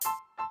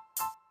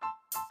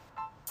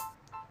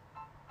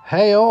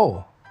Hey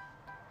all,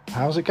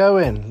 how's it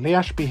going? Lee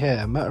Ashby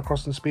here,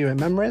 Motocross and Speedway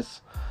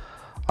Memories.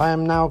 I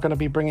am now going to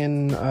be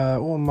bringing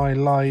all my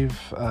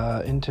live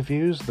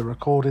interviews, the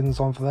recordings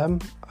of them,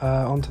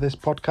 onto this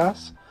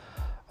podcast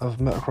of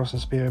Motocross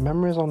and Speedway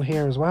Memories on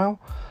here as well.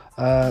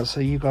 So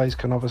you guys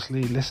can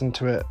obviously listen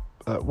to it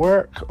at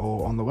work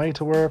or on the way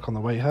to work, on the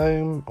way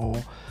home,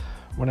 or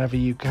whenever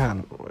you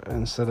can,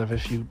 instead of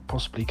if you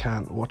possibly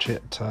can't watch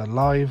it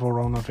live or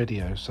on a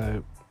video.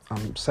 So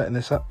I'm setting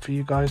this up for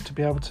you guys to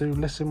be able to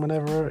listen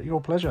whenever at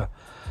your pleasure.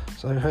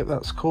 So I hope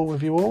that's cool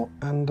with you all,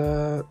 and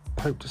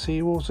hope to see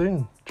you all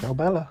soon. Ciao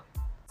Bella.